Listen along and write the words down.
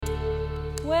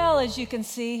As you can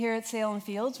see here at Salem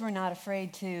Fields, we're not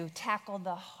afraid to tackle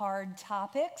the hard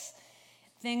topics,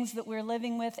 things that we're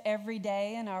living with every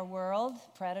day in our world,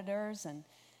 predators and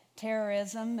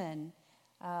terrorism and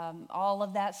all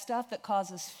of that stuff that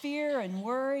causes fear and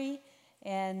worry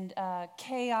and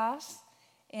chaos.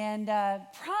 And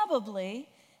probably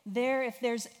if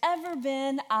there's ever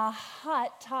been a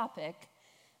hot topic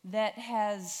that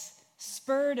has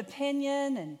spurred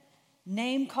opinion and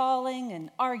name-calling and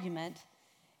argument,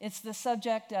 it's the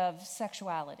subject of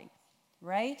sexuality,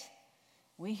 right?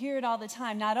 We hear it all the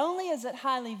time. Not only is it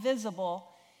highly visible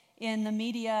in the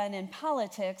media and in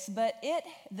politics, but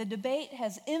the debate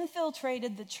has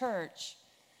infiltrated the church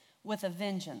with a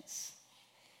vengeance.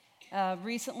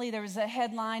 Recently, there was a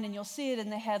headline, and you'll see it in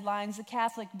the headlines. The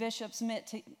Catholic bishops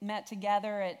met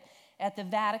together at the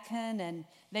Vatican, and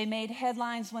they made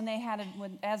headlines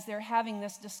as they're having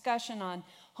this discussion on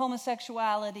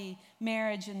homosexuality,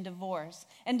 marriage, and divorce.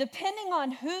 And depending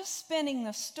on who's spinning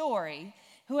the story,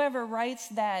 whoever writes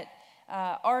that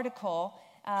article,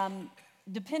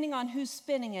 depending on who's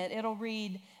spinning it, it'll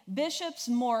read, "Bishops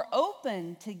more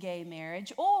open to gay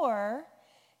marriage," or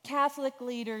 "Catholic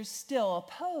leaders still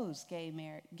oppose gay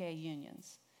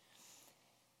unions."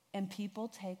 And people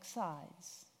take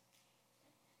sides.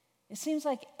 It seems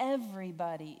like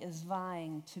everybody is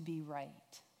vying to be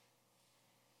right.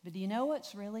 But do you know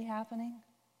what's really happening?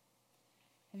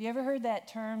 Have you ever heard that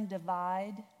term,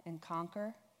 divide and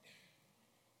conquer?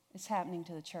 It's happening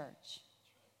to the church.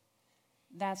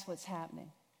 That's what's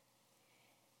happening.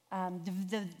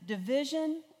 The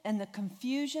division and the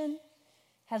confusion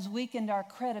has weakened our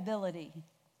credibility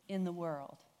in the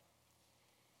world.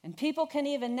 And people can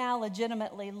even now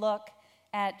legitimately look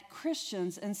at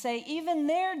Christians and say even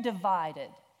they're divided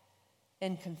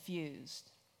and confused.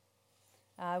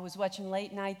 I was watching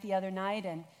Late Night the other night,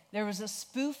 and there was a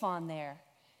spoof on there.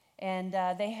 And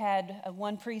they had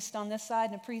one priest on this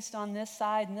side and a priest on this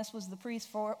side, and this was the priest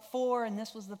for and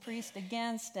this was the priest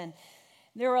against. And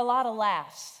there were a lot of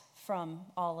laughs from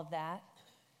all of that.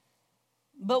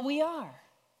 But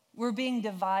we're being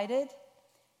divided,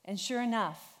 and sure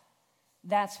enough,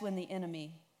 that's when the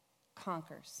enemy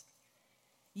conquers.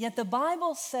 Yet the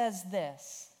Bible says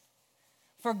this,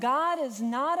 "For God is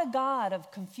not a God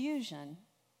of confusion,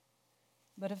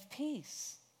 but of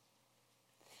peace."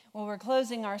 Well, we're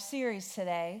closing our series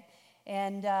today,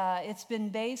 and it's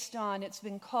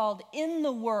been called "In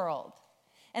the World."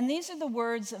 And these are the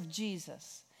words of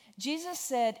Jesus. Jesus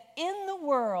said, "In the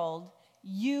world,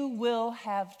 you will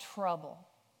have trouble."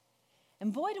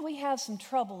 And boy, do we have some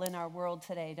trouble in our world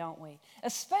today, don't we?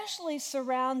 Especially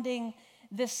surrounding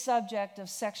this subject of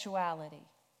sexuality.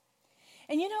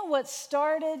 And you know what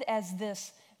started as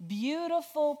this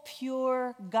beautiful,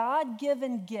 pure,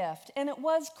 God-given gift, and it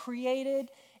was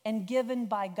created and given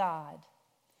by God.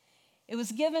 It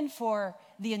was given for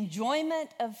the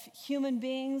enjoyment of human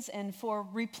beings and for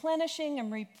replenishing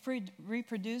and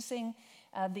reproducing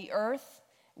the earth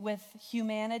with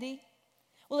humanity.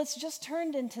 Well, it's just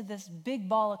turned into this big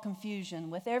ball of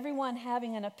confusion with everyone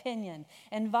having an opinion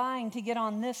and vying to get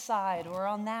on this side or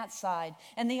on that side,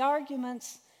 and the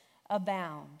arguments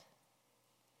abound.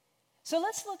 So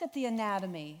let's look at the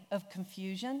anatomy of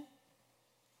confusion.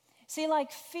 See,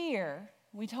 like fear,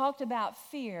 we talked about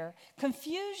fear,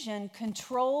 confusion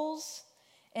controls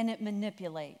and it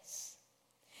manipulates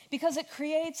because it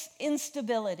creates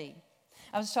instability.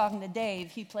 I was talking to Dave.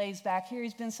 He plays back here.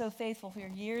 He's been so faithful for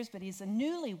years, but he's a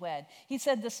newlywed. He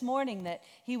said this morning that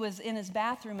he was in his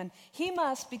bathroom, and he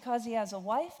must, because he has a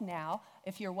wife now,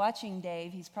 if you're watching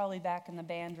Dave, he's probably back in the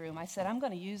band room. I said, I'm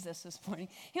going to use this morning.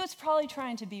 He was probably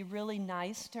trying to be really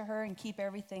nice to her and keep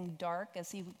everything dark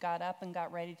as he got up and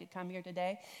got ready to come here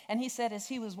today. And he said as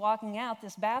he was walking out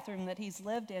this bathroom that he's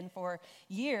lived in for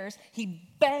years, he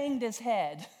banged his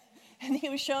head. And he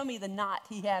was showing me the knot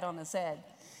he had on his head.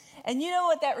 And you know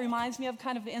what that reminds me of,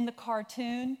 kind of in the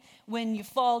cartoon, when you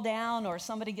fall down or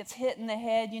somebody gets hit in the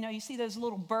head, you see those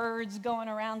little birds going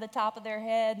around the top of their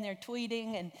head and they're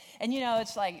tweeting, and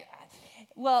it's like,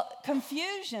 well,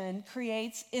 confusion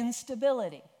creates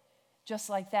instability,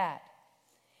 just like that.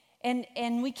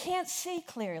 And we can't see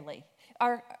clearly.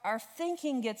 Our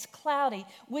thinking gets cloudy,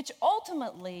 which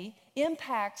ultimately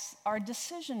impacts our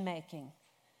decision making.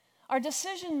 Our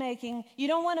decision making, you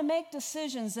don't want to make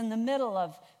decisions in the middle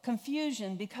of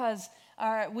confusion because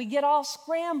we get all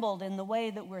scrambled in the way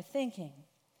that we're thinking.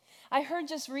 I heard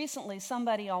just recently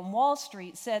somebody on Wall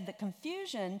Street said that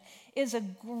confusion is a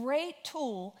great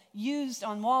tool used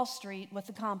on Wall Street with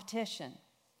the competition.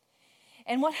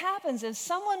 And what happens is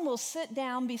someone will sit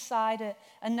down beside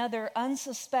another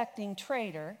unsuspecting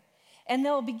trader, and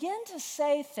they'll begin to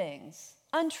say things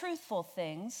untruthful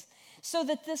things, so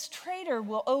that this traitor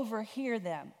will overhear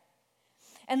them.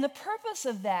 And the purpose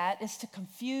of that is to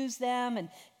confuse them and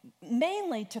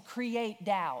mainly to create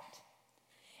doubt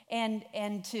and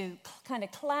to kind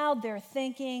of cloud their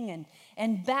thinking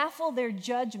and baffle their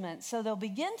judgment, so they'll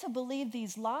begin to believe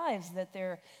these lies that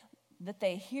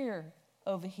they hear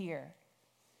over here.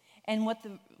 And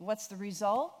what's the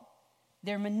result?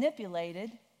 They're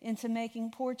manipulated into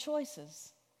making poor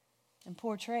choices and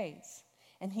poor trades.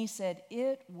 And he said,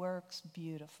 it works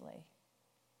beautifully.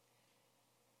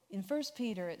 In 1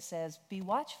 Peter it says, be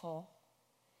watchful,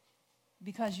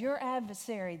 because your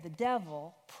adversary, the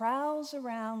devil, prowls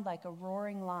around like a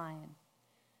roaring lion,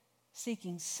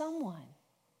 seeking someone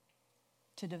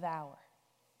to devour.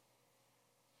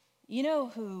 You know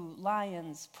who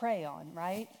lions prey on,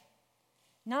 right?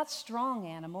 Not strong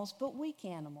animals, but weak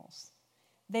animals.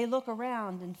 They look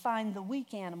around and find the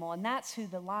weak animal, and that's who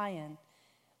the lion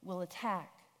will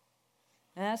attack.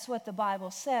 And that's what the Bible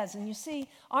says. And you see,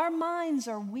 our minds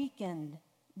are weakened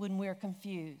when we're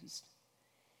confused.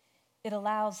 It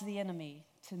allows the enemy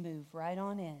to move right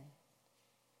on in.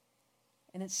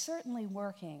 And it's certainly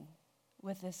working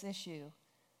with this issue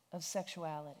of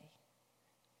sexuality.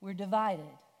 We're divided.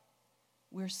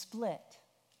 We're split.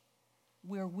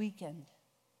 We're weakened.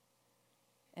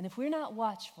 And if we're not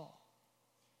watchful,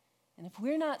 and if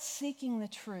we're not seeking the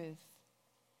truth,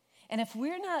 and if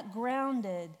we're not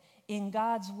grounded in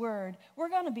God's word, we're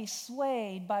going to be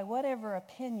swayed by whatever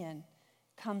opinion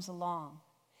comes along.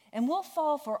 And we'll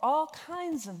fall for all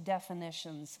kinds of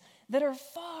definitions that are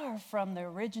far from the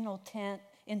original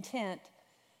intent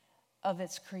of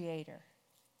its creator.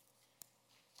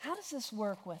 How does this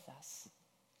work with us?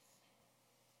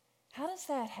 How does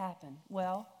that happen?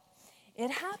 Well,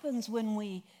 it happens when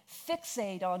we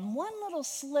fixate on one little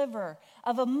sliver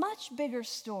of a much bigger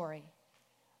story,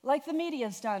 like the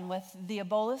media's done with the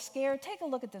Ebola scare. Take a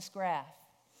look at this graph.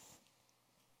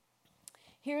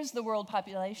 Here's the world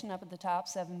population up at the top,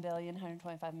 7 billion,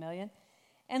 125 million.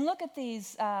 And look at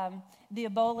these, the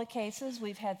Ebola cases.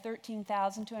 We've had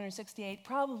 13,268,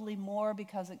 probably more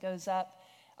because it goes up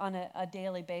on a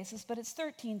daily basis, but it's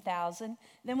 13,000.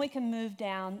 Then we can move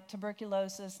down,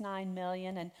 tuberculosis, 9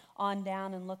 million, and on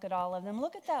down and look at all of them.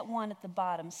 Look at that one at the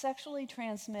bottom, sexually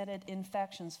transmitted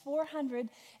infections,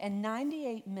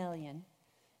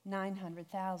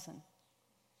 498,900,000.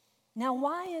 Now,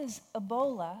 why is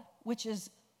Ebola, which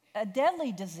is a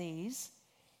deadly disease,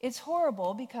 it's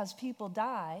horrible because people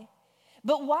die,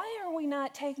 but why are we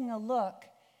not taking a look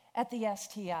at the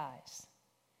STIs?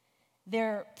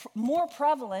 They're more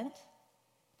prevalent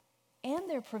and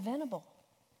they're preventable.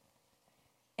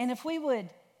 And if we would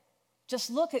just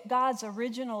look at God's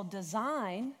original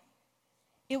design,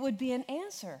 it would be an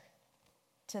answer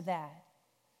to that.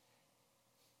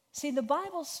 See, the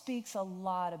Bible speaks a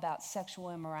lot about sexual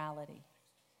immorality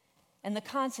and the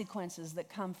consequences that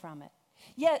come from it.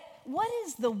 Yet, what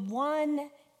is the one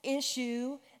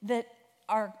issue that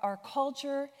our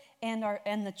culture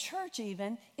and the church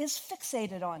even is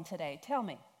fixated on today? Tell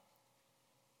me.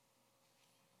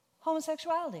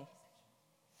 Homosexuality.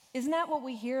 Isn't that what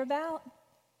we hear about?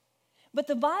 But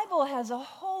the Bible has a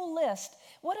whole list.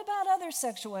 What about other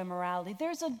sexual immorality?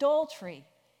 There's adultery.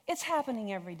 It's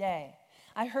happening every day.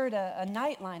 I heard a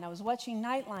Nightline. I was watching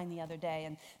Nightline the other day,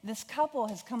 and this couple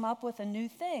has come up with a new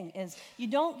thing, is you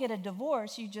don't get a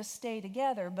divorce, you just stay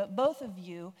together, but both of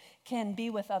you can be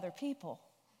with other people.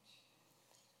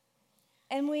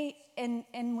 And we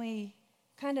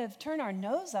kind of turn our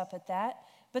nose up at that,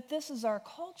 but this is our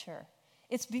culture.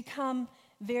 It's become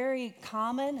very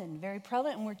common and very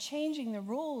prevalent, and we're changing the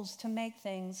rules to make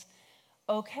things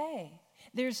okay.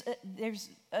 There's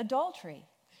adultery.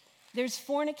 There's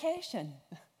fornication.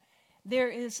 There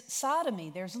is sodomy.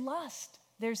 There's lust.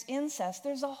 There's incest.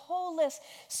 There's a whole list.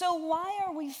 So why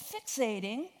are we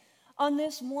fixating on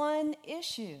this one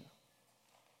issue?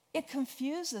 It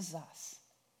confuses us.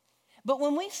 But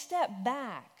when we step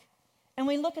back and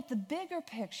we look at the bigger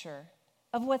picture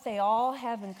of what they all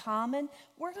have in common,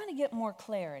 we're going to get more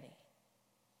clarity.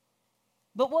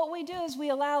 But what we do is we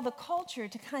allow the culture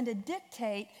to kind of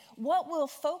dictate what we'll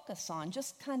focus on,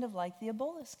 just kind of like the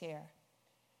Ebola scare.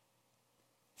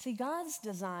 See, God's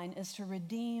design is to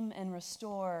redeem and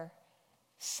restore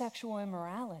sexual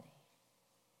immorality.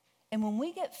 And when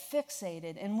we get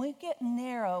fixated and we get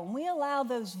narrow and we allow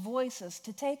those voices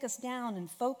to take us down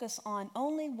and focus on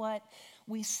only what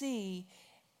we see,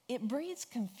 it breeds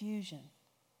confusion.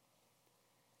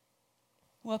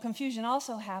 Well, confusion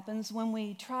also happens when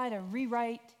we try to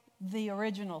rewrite the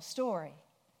original story,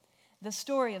 the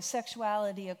story of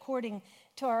sexuality according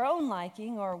to our own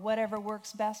liking or whatever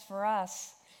works best for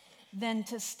us. than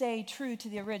to stay true to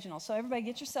the original. So everybody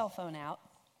get your cell phone out.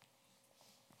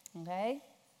 Okay?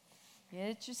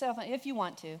 Get your cell phone, if you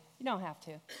want to. You don't have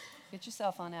to. Get your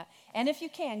cell phone out. And if you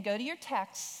can, go to your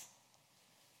texts.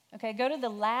 Okay, go to the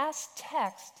last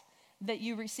text that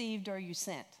you received or you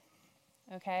sent.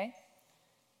 Okay?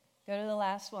 Go to the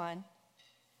last one.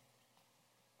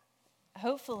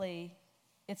 Hopefully,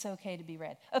 it's okay to be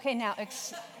read. Okay, now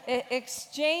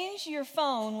exchange your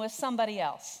phone with somebody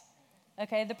else.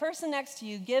 Okay, the person next to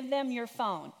you, give them your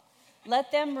phone.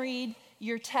 Let them read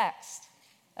your text.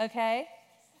 Okay?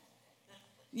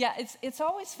 Yeah, it's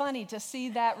always funny to see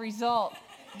that result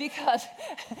because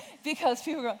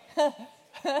people go,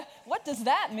 what does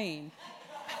that mean?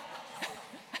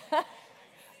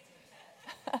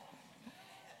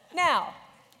 Now,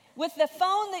 with the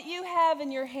phone that you have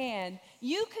in your hand,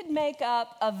 you could make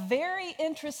up a very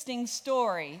interesting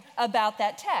story about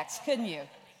that text, couldn't you?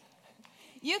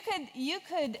 You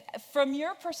could, from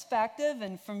your perspective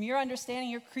and from your understanding,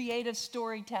 your creative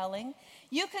storytelling,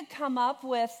 you could come up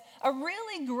with a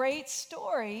really great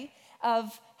story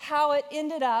of how it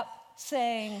ended up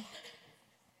saying,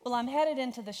 well, I'm headed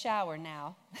into the shower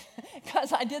now,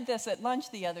 because I did this at lunch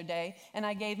the other day, and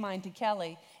I gave mine to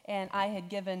Kelly, and I had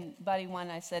given Buddy one,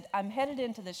 and I said, I'm headed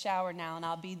into the shower now, and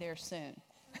I'll be there soon.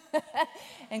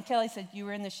 And Kelly said, you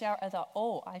were in the shower? I thought,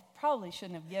 oh, I probably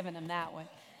shouldn't have given him that one.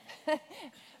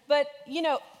 But, you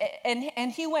know,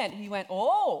 and he went,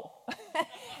 oh.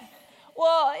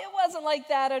 Well, it wasn't like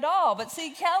that at all. But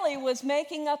see, Kelly was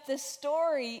making up this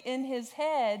story in his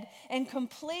head and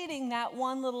completing that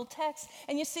one little text.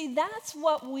 And you see, that's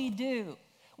what we do.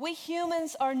 We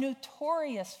humans are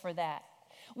notorious for that.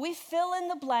 We fill in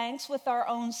the blanks with our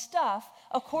own stuff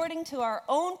according to our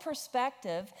own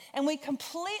perspective, and we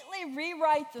completely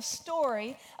rewrite the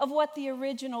story of what the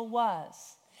original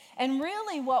was. And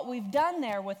really what we've done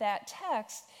there with that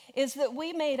text is that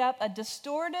we made up a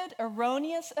distorted,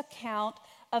 erroneous account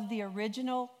of the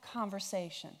original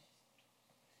conversation.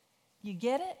 You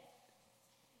get it?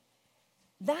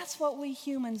 That's what we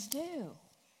humans do.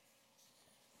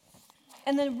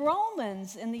 And the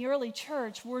Romans in the early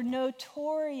church were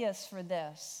notorious for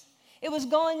this. It was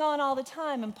going on all the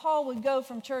time, and Paul would go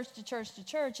from church to church to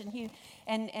church,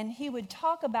 and he would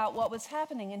talk about what was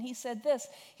happening. And he said this,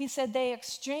 he said, they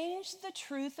exchanged the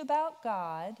truth about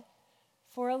God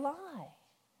for a lie.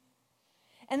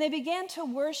 And they began to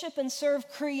worship and serve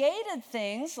created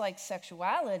things like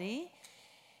sexuality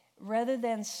rather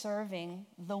than serving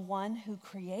the one who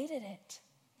created it.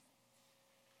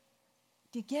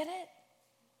 Do you get it?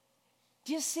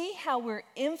 Do you see how we're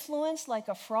influenced like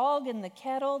a frog in the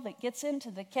kettle that gets into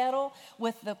the kettle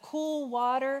with the cool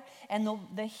water, and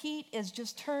the heat is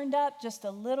just turned up just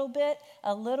a little bit,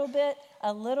 a little bit,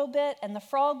 a little bit, and the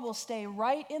frog will stay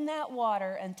right in that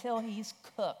water until he's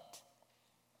cooked.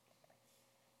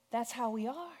 That's how we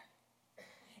are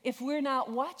if we're not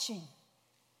watching.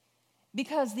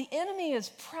 Because the enemy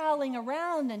is prowling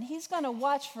around, and he's going to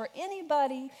watch for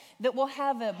anybody that will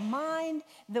have a mind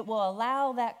that will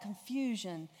allow that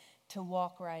confusion to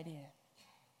walk right in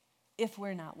if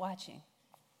we're not watching.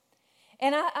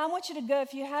 And I want you to go,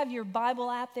 if you have your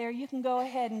Bible app there, you can go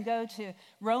ahead and go to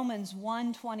Romans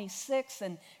 1:26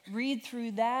 and read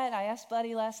through that. I asked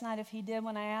Buddy last night if he did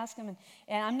when I asked him,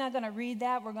 and I'm not going to read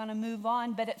that. We're going to move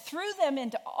on. But it threw them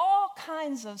into all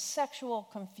kinds of sexual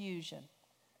confusion.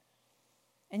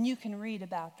 And you can read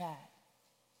about that.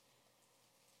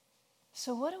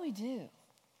 So what do we do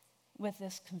with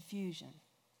this confusion?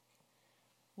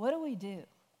 What do we do?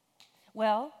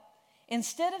 Well,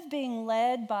 instead of being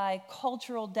led by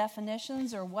cultural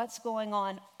definitions or what's going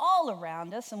on all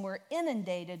around us and we're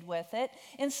inundated with it,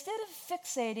 instead of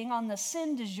fixating on the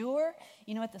sin du jour,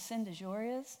 you know what the sin du jour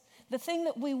is? The thing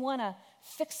that we want to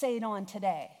fixate on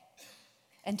today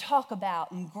and talk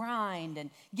about and grind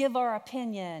and give our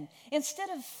opinion. Instead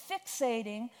of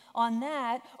fixating on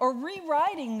that or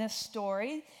rewriting this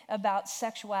story about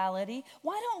sexuality,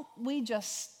 why don't we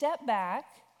just step back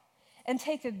and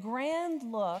take a grand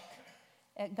look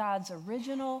at God's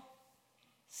original,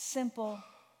 simple,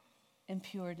 and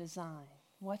pure design?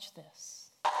 Watch this.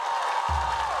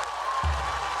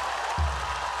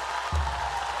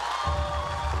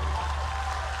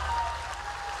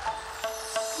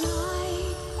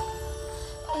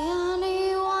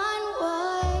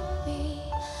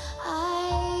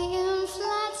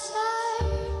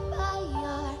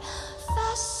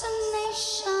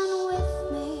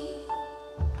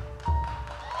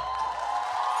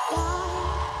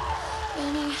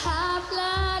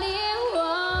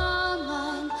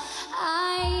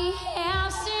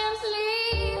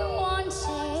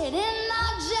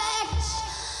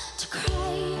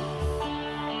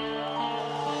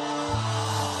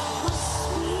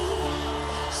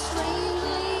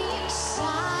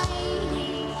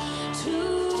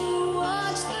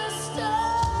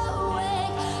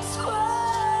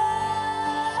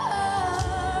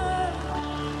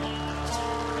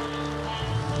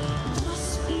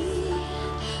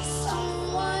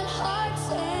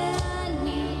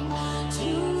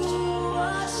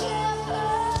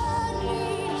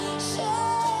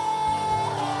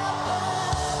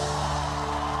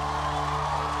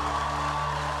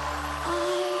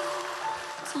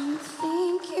 Don't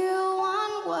think you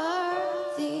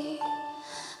unworthy.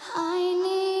 I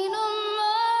need a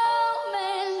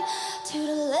moment to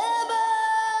deliberate.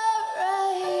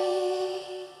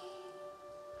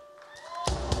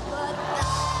 But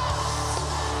that's the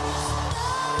road.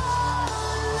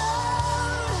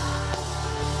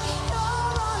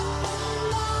 You're uninvited,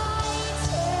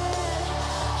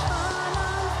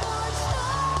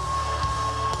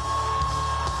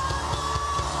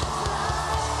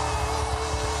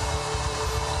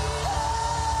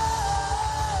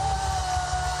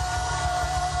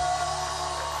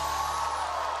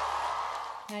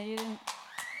 Now you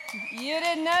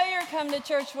didn't know you were coming to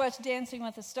church to watch Dancing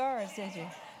with the Stars, did you?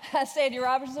 Sadie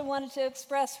Robertson wanted to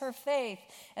express her faith,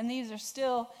 and these are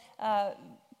still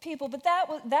people. But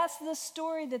that's the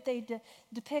story that they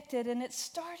depicted, and it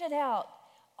started out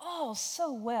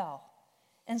so well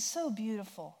and so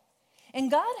beautiful. And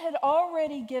God had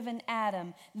already given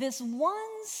Adam this one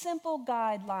simple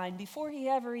guideline before he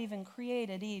ever even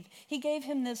created Eve. He gave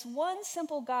him this one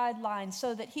simple guideline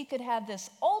so that he could have this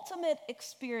ultimate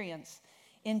experience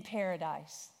in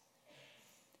paradise.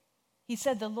 He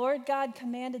said, the Lord God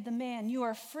commanded the man, you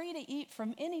are free to eat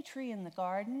from any tree in the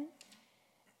garden.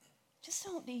 Just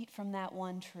don't eat from that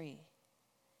one tree.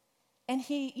 And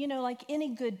he, like any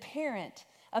good parent,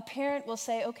 a parent will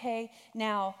say, okay,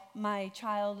 now my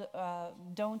child,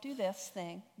 don't do this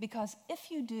thing, because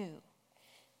if you do,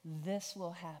 this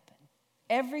will happen.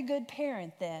 Every good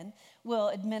parent then will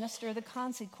administer the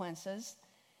consequences,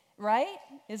 right?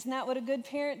 Isn't that what a good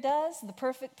parent does? The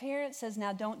perfect parent says,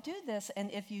 now don't do this, and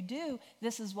if you do,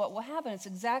 this is what will happen. It's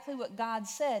exactly what God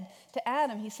said to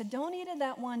Adam. He said, don't eat of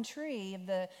that one tree of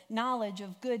the knowledge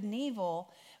of good and evil,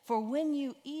 for when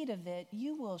you eat of it,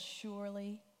 you will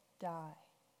surely die.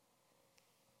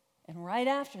 And right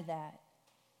after that,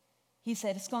 he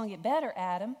said, it's going to get better,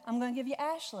 Adam. I'm going to give you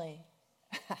Ashley.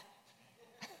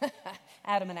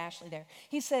 Adam and Ashley there.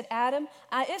 He said, Adam,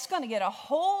 it's going to get a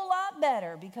whole lot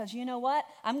better because you know what?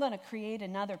 I'm going to create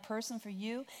another person for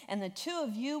you, and the two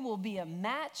of you will be a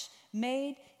match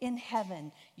made in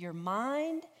heaven. Your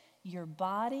mind, your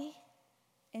body,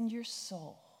 and your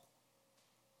soul.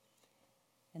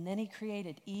 And then he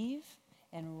created Eve,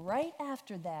 and right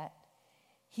after that,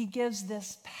 he gives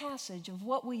this passage of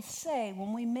what we say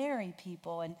when we marry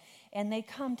people and they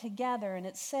come together. And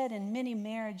it's said in many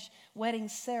marriage wedding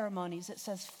ceremonies, it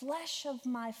says, flesh of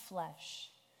my flesh,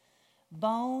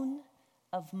 bone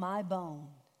of my bone.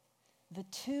 The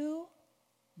two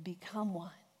become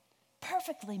one.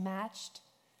 Perfectly matched,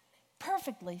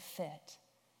 perfectly fit.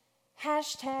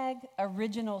 Hashtag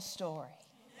original story.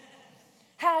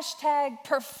 Hashtag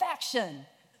perfection.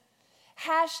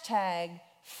 Hashtag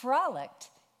frolicked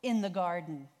in the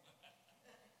garden.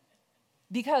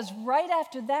 Because right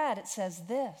after that, it says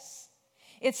this.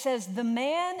 It says, the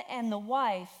man and the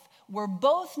wife were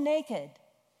both naked,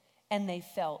 and they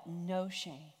felt no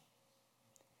shame.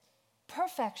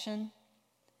 Perfection,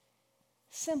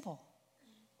 simple.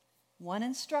 One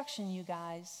instruction, you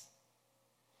guys.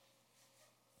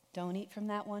 Don't eat from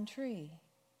that one tree.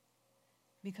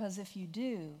 Because if you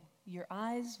do, your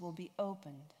eyes will be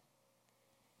opened.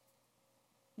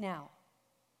 Now,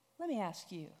 let me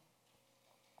ask you,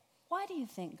 why do you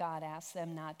think God asked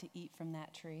them not to eat from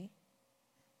that tree?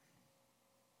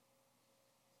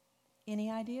 Any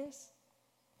ideas?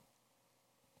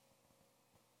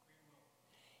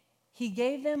 He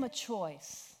gave them a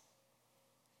choice,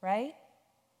 right?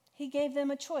 He gave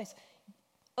them a choice.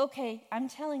 Okay, I'm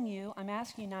telling you, I'm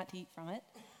asking you not to eat from it.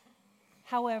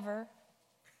 However,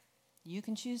 you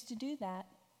can choose to do that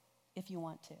if you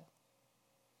want to.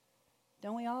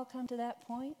 Don't we all come to that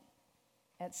point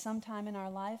at some time in our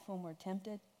life when we're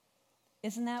tempted?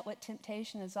 Isn't that what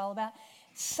temptation is all about?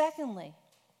 Secondly,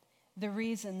 the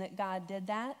reason that God did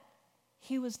that,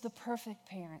 he was the perfect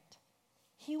parent.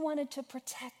 He wanted to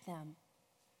protect them.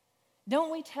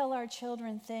 Don't we tell our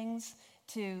children things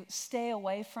to stay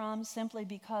away from simply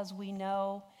because we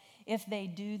know if they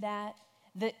do that,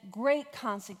 that great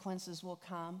consequences will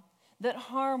come, that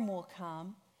harm will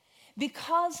come?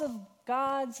 Because of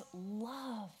God's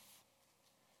love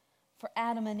for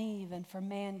Adam and Eve and for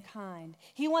mankind,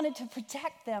 he wanted to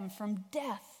protect them from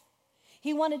death.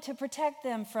 He wanted to protect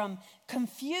them from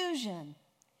confusion.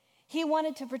 He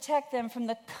wanted to protect them from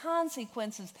the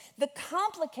consequences, the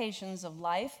complications of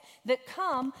life that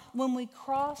come when we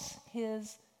cross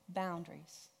his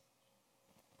boundaries.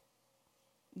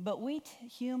 But we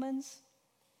humans,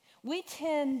 we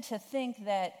tend to think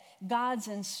that God's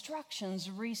instructions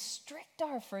restrict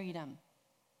our freedom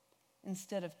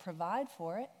instead of provide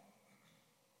for it.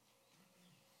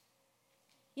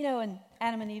 You know, and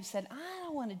Adam and Eve said, I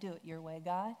don't want to do it your way,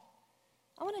 God.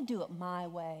 I want to do it my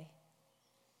way.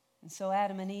 And so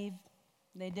Adam and Eve,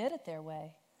 they did it their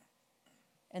way.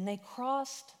 And they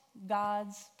crossed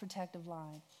God's protective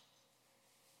line.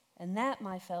 And that,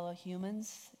 my fellow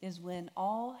humans, is when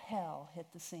all hell hit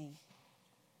the scene.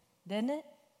 Didn't it?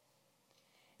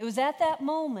 It was at that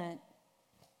moment,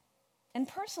 and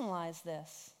personalize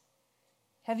this.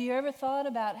 Have you ever thought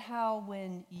about how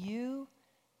when you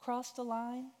crossed a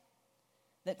line,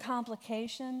 that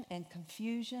complication and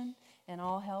confusion and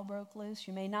all hell broke loose?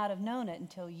 You may not have known it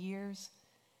until years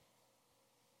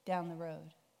down the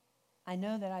road. I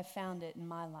know that I found it in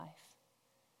my life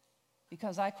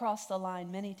because I crossed the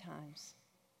line many times.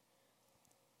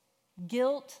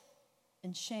 Guilt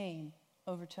and shame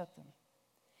overtook them.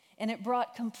 And it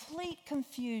brought complete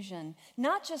confusion,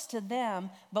 not just to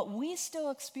them, but we still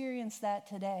experience that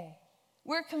today.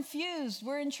 We're confused.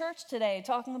 We're in church today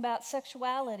talking about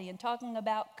sexuality and talking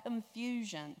about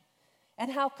confusion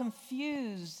and how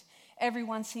confused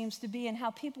everyone seems to be and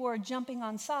how people are jumping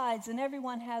on sides and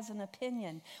everyone has an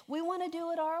opinion. We want to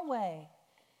do it our way,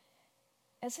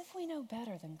 as if we know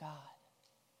better than God.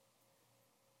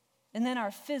 And then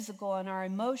our physical and our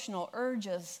emotional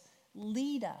urges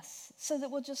lead us so that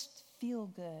we'll just feel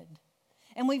good.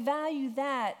 And we value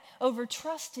that over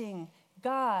trusting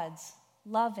God's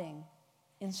loving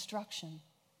instruction.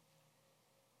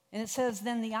 And it says,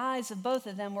 then the eyes of both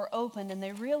of them were opened and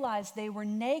they realized they were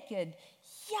naked.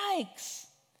 Yikes!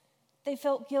 They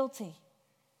felt guilty.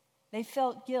 They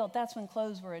felt guilt. That's when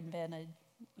clothes were invented,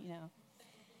 you know.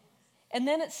 And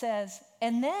then it says,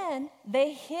 and then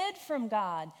they hid from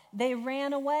God. They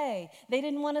ran away. They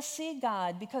didn't want to see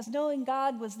God because knowing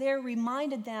God was there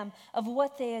reminded them of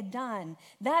what they had done.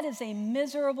 That is a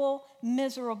miserable,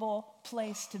 miserable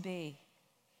place to be.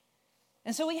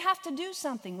 And so we have to do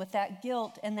something with that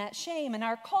guilt and that shame. And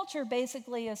our culture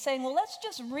basically is saying, well, let's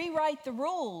just rewrite the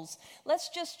rules. Let's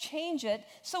just change it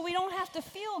so we don't have to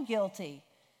feel guilty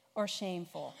or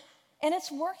shameful. And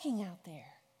it's working out there.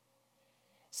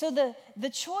 So the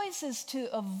choice is to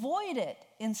avoid it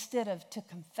instead of to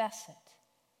confess it.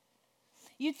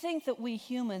 You'd think that we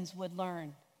humans would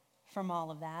learn from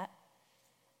all of that,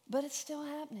 but it's still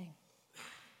happening.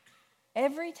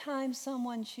 Every time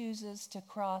someone chooses to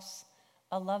cross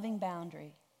a loving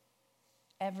boundary,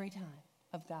 every time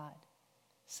of God,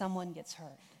 someone gets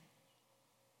hurt.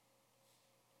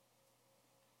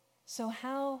 So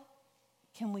how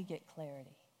can we get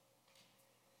clarity?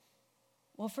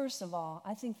 Well, first of all,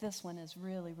 I think this one is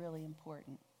really, really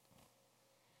important.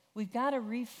 We've got to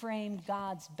reframe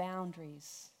God's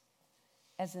boundaries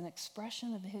as an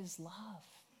expression of his love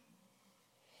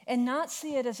and not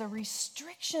see it as a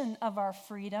restriction of our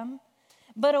freedom,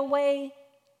 but a way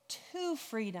to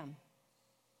freedom.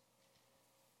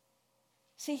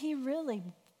 See, he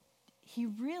really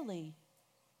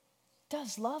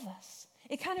does love us.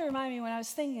 It kind of reminded me when I was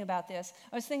thinking about this.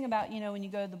 I was thinking about, when you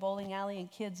go to the bowling alley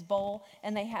and kids bowl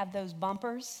and they have those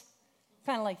bumpers,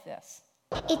 kind of like this.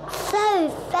 It's so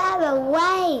far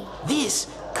away. This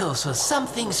calls for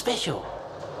something special.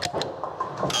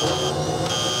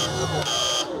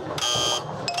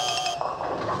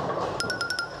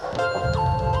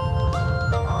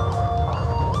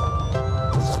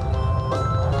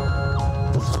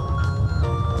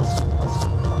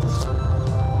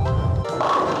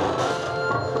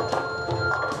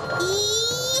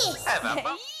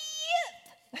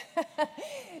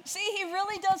 See, he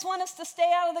really does want us to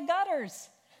stay out of the gutters.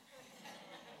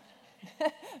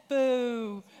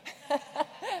 Boo.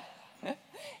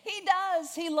 He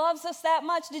does. He loves us that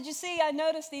much. Did you see? I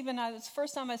noticed even, it was the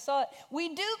first time I saw it,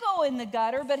 we do go in the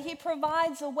gutter, but he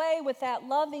provides a way with that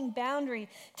loving boundary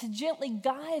to gently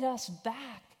guide us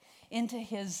back into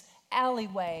his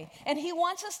alleyway. And he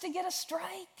wants us to get a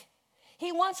strike.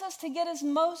 He wants us to get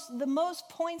the most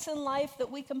points in life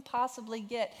that we can possibly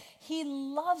get. He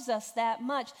loves us that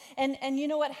much. And you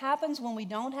know what happens when we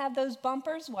don't have those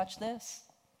bumpers? Watch this.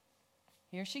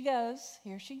 Here she goes.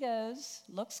 Here she goes.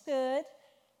 Looks good.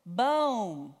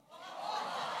 Boom.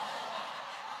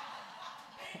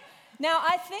 Now,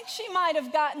 I think she might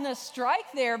have gotten a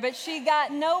strike there, but she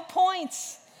got no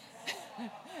points.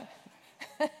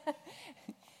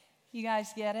 You guys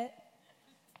get it?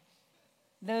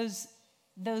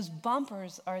 Those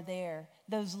bumpers are there,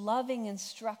 those loving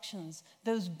instructions,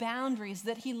 those boundaries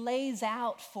that he lays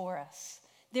out for us.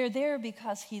 They're there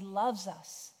because he loves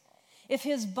us. If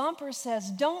his bumper says,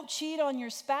 don't cheat on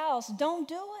your spouse, don't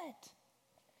do it.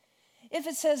 If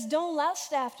it says, don't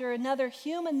lust after another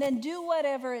human, then do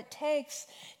whatever it takes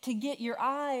to get your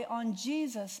eye on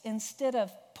Jesus instead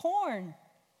of porn.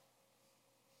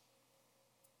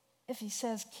 If he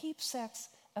says, keep sex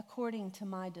according to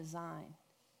my design,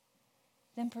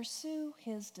 then pursue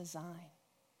his design.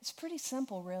 It's pretty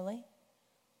simple, really.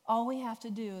 All we have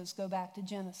to do is go back to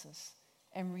Genesis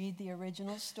and read the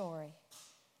original story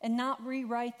and not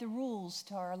rewrite the rules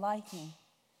to our liking.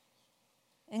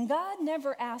 And God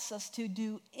never asks us to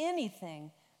do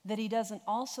anything that he doesn't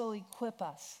also equip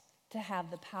us to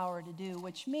have the power to do,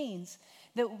 which means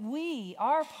that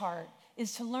our part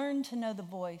is to learn to know the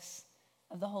voice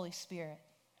of the Holy Spirit.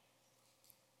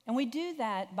 And we do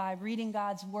that by reading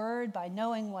God's word, by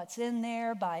knowing what's in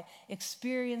there, by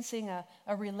experiencing a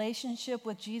relationship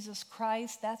with Jesus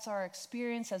Christ. That's our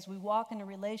experience as we walk in a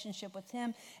relationship with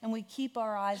him and we keep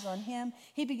our eyes on him.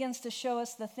 He begins to show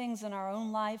us the things in our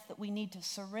own life that we need to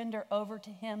surrender over to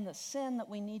him, the sin that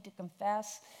we need to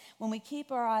confess. When we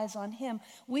keep our eyes on him,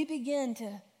 we begin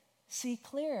to see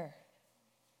clear.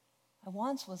 I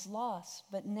once was lost,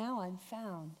 but now I'm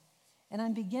found. And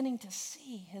I'm beginning to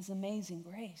see his amazing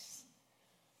grace.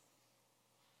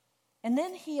 And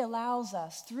then he allows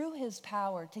us, through his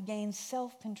power, to gain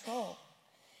self-control.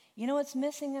 You know what's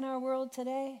missing in our world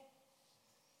today?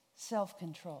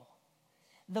 Self-control.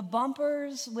 The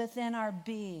bumpers within our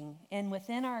being and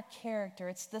within our character,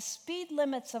 it's the speed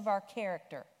limits of our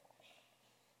character,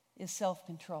 is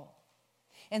self-control.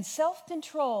 And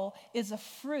self-control is a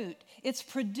fruit. It's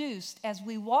produced as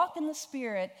we walk in the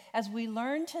Spirit, as we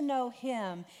learn to know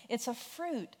him. It's a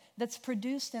fruit that's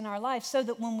produced in our life so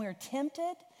that when we're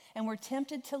tempted, and we're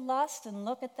tempted to lust and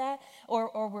look at that,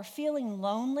 or we're feeling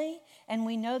lonely and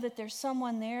we know that there's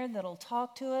someone there that'll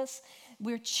talk to us,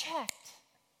 we're checked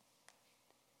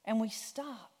and we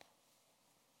stop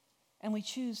and we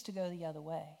choose to go the other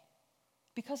way.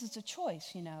 Because it's a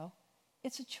choice, you know.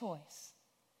 It's a choice.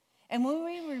 And when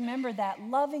we remember that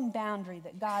loving boundary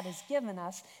that God has given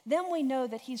us, then we know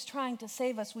that he's trying to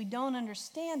save us. We don't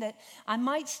understand it. I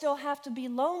might still have to be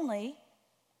lonely,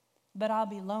 but I'll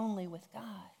be lonely with God.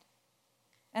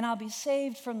 And I'll be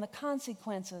saved from the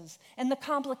consequences and the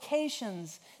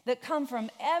complications that come from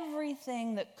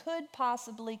everything that could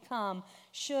possibly come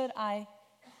should I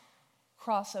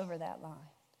cross over that line.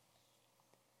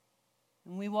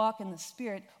 When we walk in the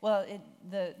Spirit,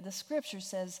 the scripture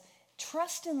says,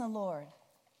 trust in the Lord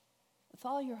with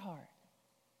all your heart.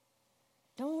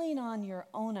 Don't lean on your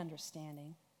own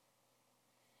understanding,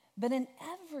 but in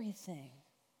everything,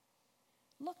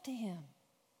 look to him,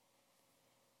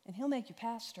 and he'll make your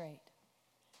path straight.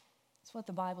 That's what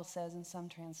the Bible says in some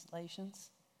translations.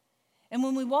 And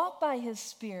when we walk by his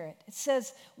Spirit, it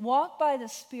says, walk by the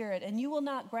Spirit, and you will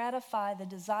not gratify the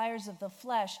desires of the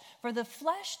flesh. For the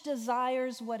flesh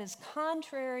desires what is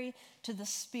contrary to the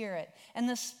Spirit, and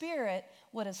the Spirit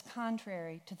what is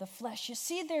contrary to the flesh. You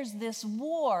see, there's this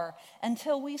war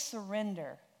until we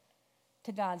surrender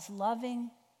to God's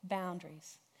loving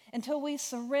boundaries, until we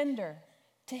surrender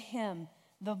to him,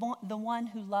 the one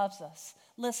who loves us.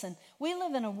 Listen, we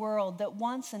live in a world that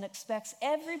wants and expects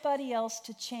everybody else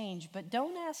to change, but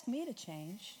don't ask me to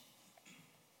change.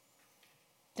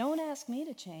 Don't ask me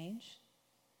to change.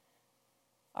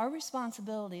 Our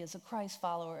responsibility as a Christ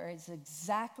follower is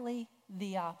exactly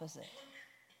the opposite.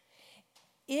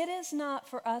 It is not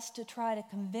for us to try to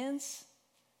convince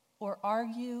or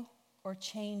argue or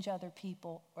change other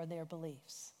people or their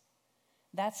beliefs.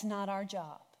 That's not our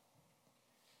job.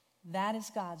 That is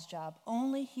God's job.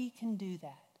 Only he can do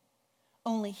that.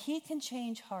 Only he can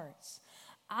change hearts.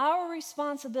 Our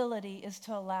responsibility is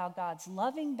to allow God's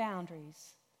loving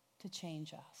boundaries to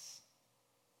change us.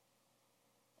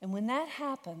 And when that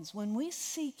happens, when we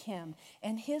seek him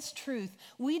and his truth,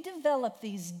 we develop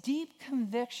these deep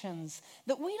convictions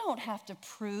that we don't have to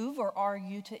prove or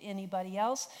argue to anybody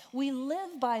else. We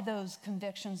live by those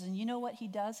convictions, and you know what he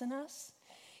does in us?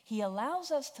 He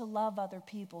allows us to love other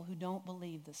people who don't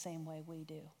believe the same way we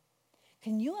do.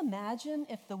 Can you imagine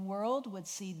if the world would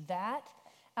see that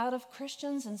out of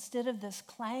Christians instead of this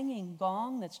clanging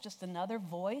gong that's just another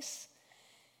voice?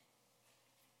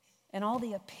 And all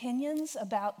the opinions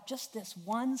about just this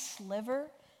one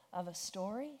sliver of a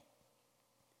story?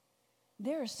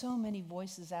 There are so many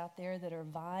voices out there that are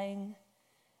vying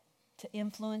to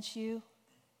influence you.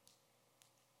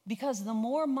 Because the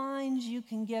more minds you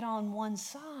can get on one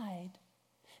side,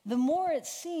 the more it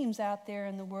seems out there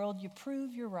in the world you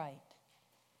prove you're right.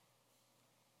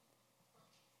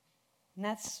 And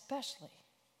that's especially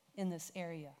in this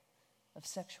area of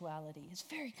sexuality. It's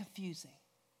very confusing.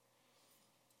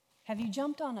 Have you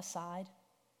jumped on a side?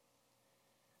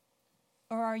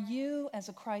 Or are you, as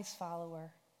a Christ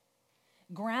follower,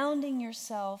 grounding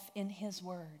yourself in his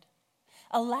word,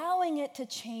 allowing it to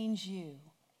change you?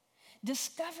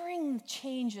 Discovering the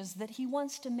changes that he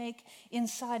wants to make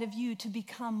inside of you to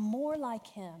become more like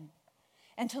him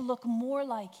and to look more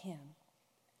like him.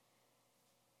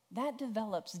 that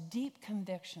develops deep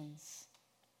convictions.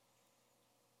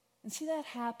 And see, that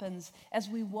happens as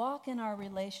we walk in our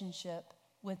relationship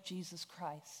with Jesus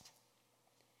Christ.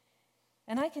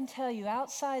 And I can tell you,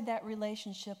 outside that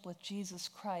relationship with Jesus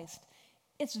Christ,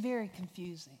 it's very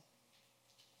confusing.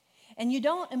 And you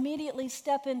don't immediately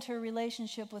step into a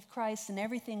relationship with Christ and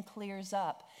everything clears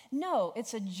up. No,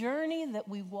 it's a journey that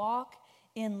we walk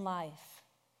in life.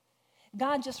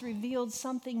 God just revealed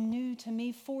something new to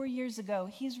me 4 years ago.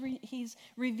 He's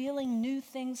revealing new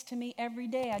things to me every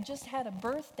day. I just had a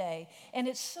birthday, and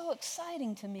it's so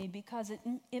exciting to me because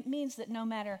it means that no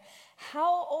matter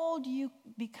how old you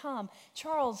become,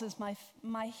 Charles is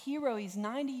my hero. He's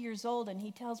 90 years old, and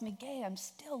he tells me, Gay, I'm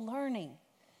still learning.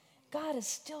 God is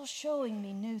still showing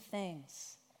me new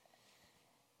things.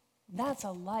 That's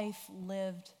a life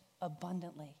lived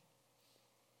abundantly.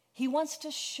 He wants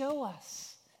to show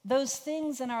us those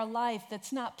things in our life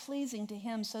that's not pleasing to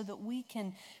him so that we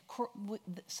can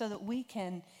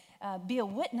be a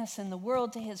witness in the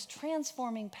world to his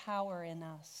transforming power in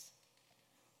us.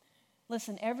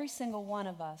 Listen, every single one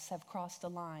of us have crossed a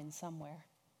line somewhere.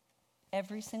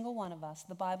 Every single one of us.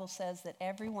 The Bible says that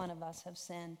every one of us have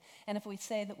sinned. And if we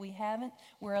say that we haven't,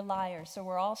 we're a liar. So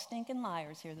we're all stinking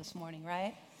liars here this morning,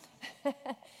 right?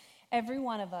 Every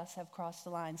one of us have crossed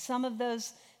the line. Some of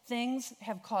those things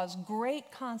have caused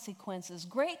great consequences,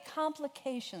 great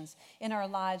complications in our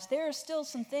lives. There are still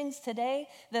some things today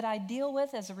that I deal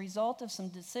with as a result of some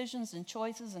decisions and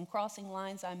choices and crossing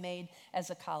lines I made as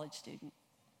a college student.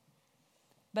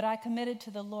 But I committed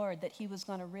to the Lord that he was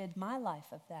going to rid my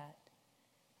life of that.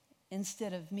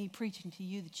 Instead of me preaching to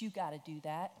you that you got to do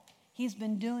that, he's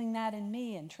been doing that in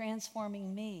me and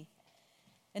transforming me.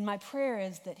 And my prayer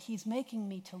is that he's making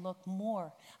me to look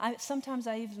more. Sometimes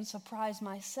I even surprise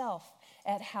myself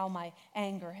at how my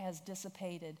anger has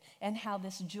dissipated and how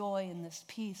this joy and this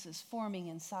peace is forming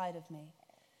inside of me.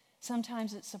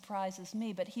 Sometimes it surprises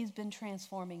me, but he's been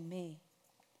transforming me.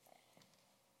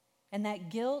 And that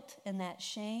guilt and that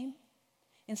shame,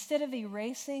 instead of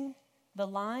erasing the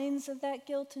lines of that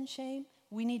guilt and shame,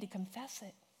 we need to confess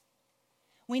it.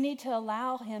 We need to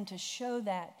allow him to show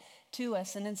that to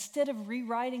us. And instead of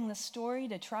rewriting the story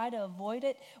to try to avoid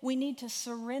it, we need to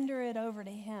surrender it over to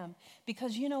him.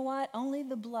 Because you know what? Only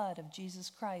the blood of Jesus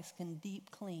Christ can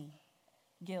deep clean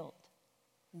guilt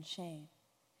and shame.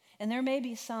 And there may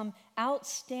be some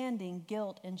outstanding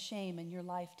guilt and shame in your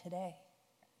life today.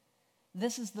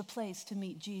 This is the place to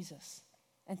meet Jesus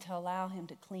and to allow him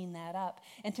to clean that up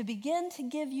and to begin to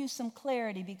give you some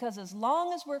clarity, because as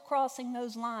long as we're crossing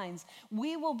those lines,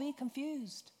 we will be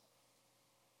confused.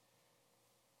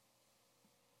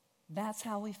 That's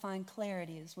how we find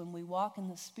clarity, is when we walk in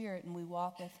the Spirit and we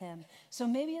walk with him. So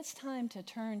maybe it's time to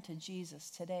turn to Jesus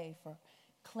today for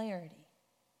clarity,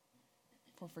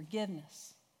 for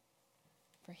forgiveness,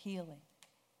 for healing.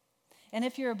 And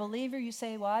if you're a believer, you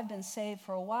say, well, I've been saved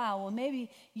for a while. Well,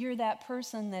 maybe you're that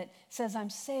person that says, I'm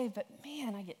saved, but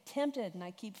man, I get tempted and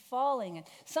I keep falling. And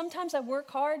sometimes I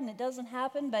work hard and it doesn't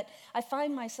happen, but I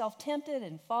find myself tempted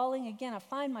and falling again. I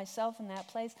find myself in that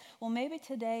place. Well, maybe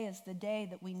today is the day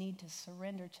that we need to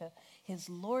surrender to his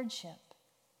lordship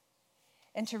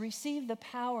and to receive the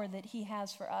power that he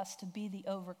has for us to be the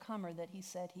overcomer that he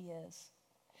said he is.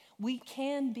 We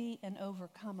can be an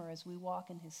overcomer as we walk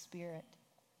in his Spirit.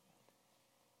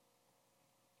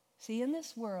 See, in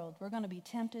this world, we're going to be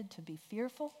tempted to be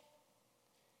fearful,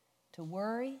 to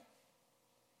worry,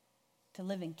 to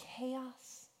live in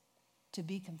chaos, to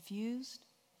be confused.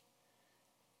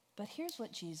 But here's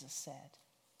what Jesus said.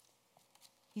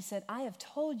 He said, I have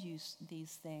told you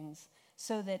these things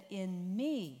so that in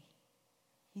me,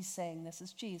 he's saying, this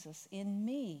is Jesus, in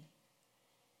me,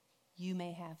 you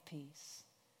may have peace.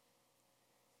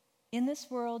 In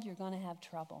this world, you're going to have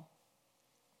trouble.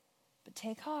 But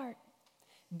take heart.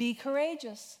 Be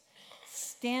courageous.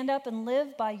 Stand up and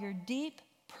live by your deep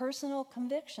personal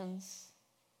convictions,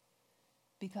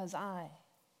 because I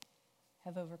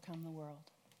have overcome the world.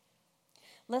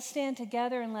 Let's stand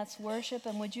together and let's worship.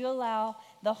 And would you allow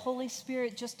the Holy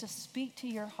Spirit just to speak to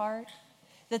your heart?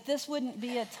 That this wouldn't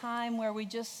be a time where we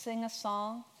just sing a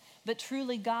song, but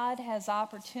truly God has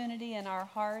opportunity in our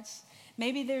hearts.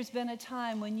 Maybe there's been a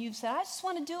time when you've said, I just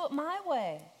want to do it my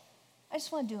way. I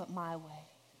just want to do it my way.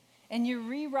 And you're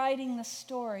rewriting the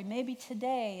story. Maybe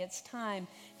today it's time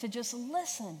to just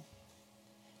listen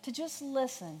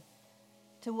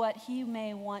to what he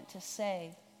may want to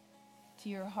say to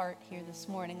your heart here this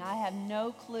morning. I have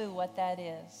no clue what that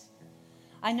is.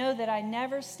 I know that I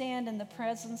never stand in the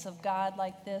presence of God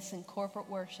like this in corporate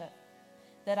worship,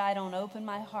 that I don't open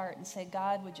my heart and say,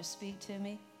 God, would you speak to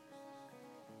me?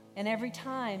 And every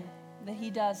time that he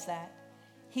does that,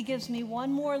 He gives me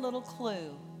one more little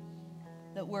clue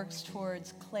that works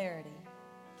towards clarity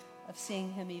of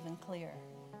seeing him even clearer.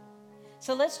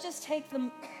 So let's just take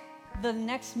the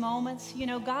next moments. You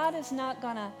know, God is not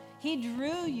gonna, he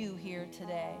drew you here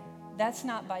today. That's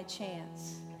not by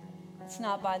chance. It's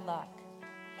not by luck.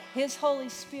 His Holy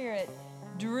Spirit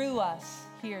drew us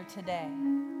here today.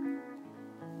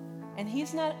 And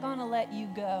he's not gonna let you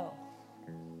go.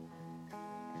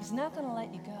 He's not gonna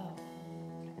let you go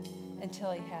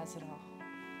until he has it all.